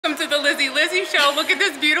Welcome to the Lizzy show. Look at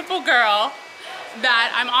this beautiful girl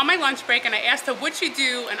that I'm on my lunch break and I asked her would she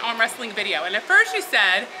do an arm wrestling video, and at first she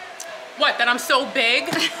said, what, that I'm so big?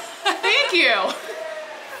 Thank you.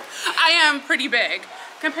 I am pretty big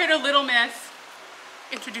compared to Little Miss.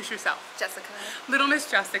 Introduce yourself. Jessica. Little Miss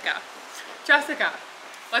Jessica. Jessica,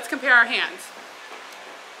 let's compare our hands.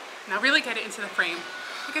 Now really get it into the frame.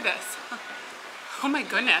 Look at this. Oh my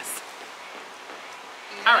goodness.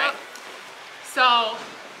 Yep. All right, so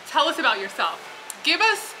tell us about yourself. Give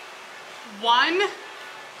us one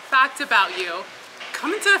fact about you.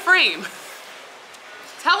 Come into the frame.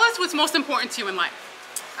 Tell us what's most important to you in life.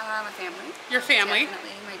 My family. Your family?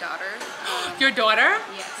 Definitely. My daughter. Your daughter?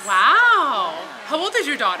 Yes. Wow. Yeah. How old is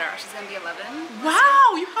your daughter? She's going to be 11.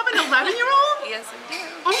 Wow, you have an 11-year-old? Yes, I do.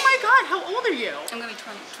 Oh my God, how old are you? I'm going to be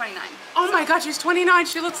 29. Oh my God, she's 29.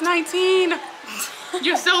 She looks 19.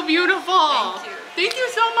 You're so beautiful. Thank you. Thank you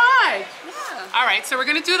so much. Yeah. All right, so we're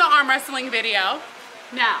gonna do the arm wrestling video.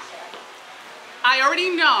 Now, I already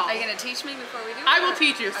know. Are you going to teach me before we do it? I will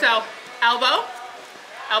teach you. Okay. So, elbow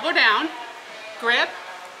down, grip,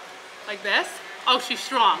 like this. Oh, she's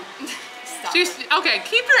strong. Stop. Okay,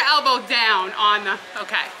 keep your elbow down on the,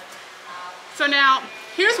 okay. So now,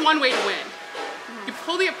 here's one way to win. You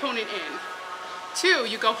pull the opponent in. Two,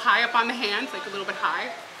 you go high up on the hands, like a little bit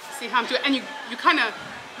high. See how I'm doing? And you kind of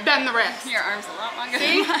bend the wrist. Your arm's a lot longer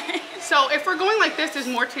See? than mine. So if we're going like this, there's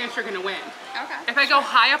more chance you're gonna win. Okay. If I go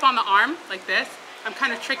high up on the arm, like this, I'm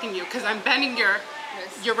kind of tricking you because I'm bending your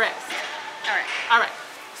wrist. All right. All right,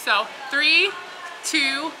 so 3,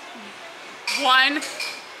 2, 1,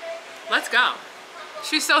 let's go.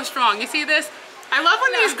 She's so strong, you see this? I love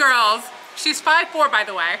when these girls, she's 5'4" by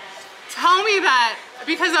the way, tell me that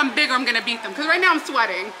because I'm bigger I'm gonna beat them, because right now I'm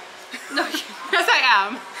sweating. No, Yes I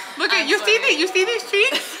am. Look at, you see these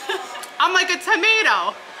cheeks? I'm like a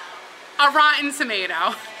tomato, a rotten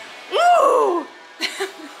tomato. Woo! Look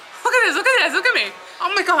at this, look at this, look at me.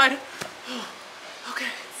 Oh my God. Okay,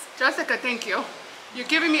 Jessica, thank you. You're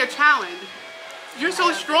giving me a challenge. You're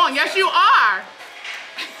so strong. Yes, you are.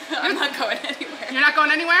 I'm not going anywhere. You're not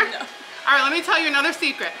going anywhere? No. All right, let me tell you another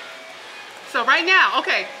secret. So right now,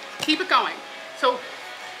 okay, keep it going. So, okay.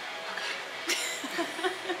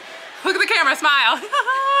 Look at the camera, smile.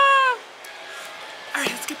 All right,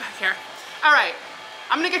 let's get back here. All right,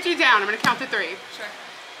 I'm gonna get you down. I'm gonna count to 3. Sure.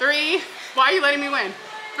 3, why are you letting me win?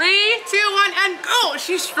 3, 2, 1, and go.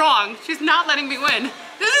 She's strong. She's not letting me win.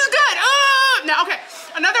 This is good. Oh, no, okay.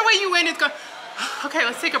 Another way you win is go. Okay,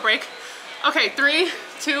 let's take a break. Okay, 3,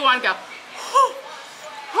 2, 1, go.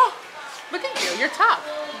 Look at you, you're tough.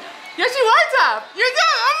 Yes, you are tough. You're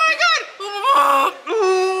tough. Oh my God.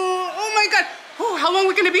 Oh my God. How long are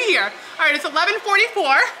we gonna be here? All right, it's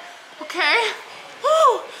 11:44. Okay.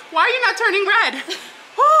 Why are you not turning red?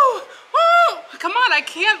 Come on, I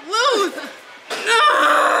can't lose.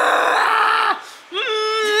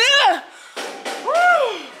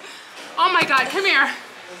 Oh my God, come here.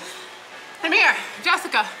 Come here,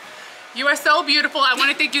 Jessica. You are so beautiful. I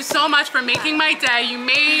want to thank you so much for making my day. You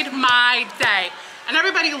made my day. And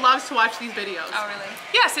everybody loves to watch these videos. Oh, really?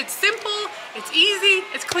 Yes, it's simple, it's easy,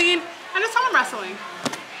 it's clean, and it's arm wrestling.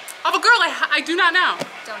 Of a girl I do not know.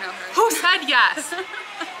 Don't know her. Who said yes?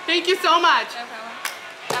 Thank you so much. No problem.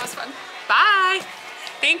 That was fun. Bye.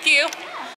 Thank you.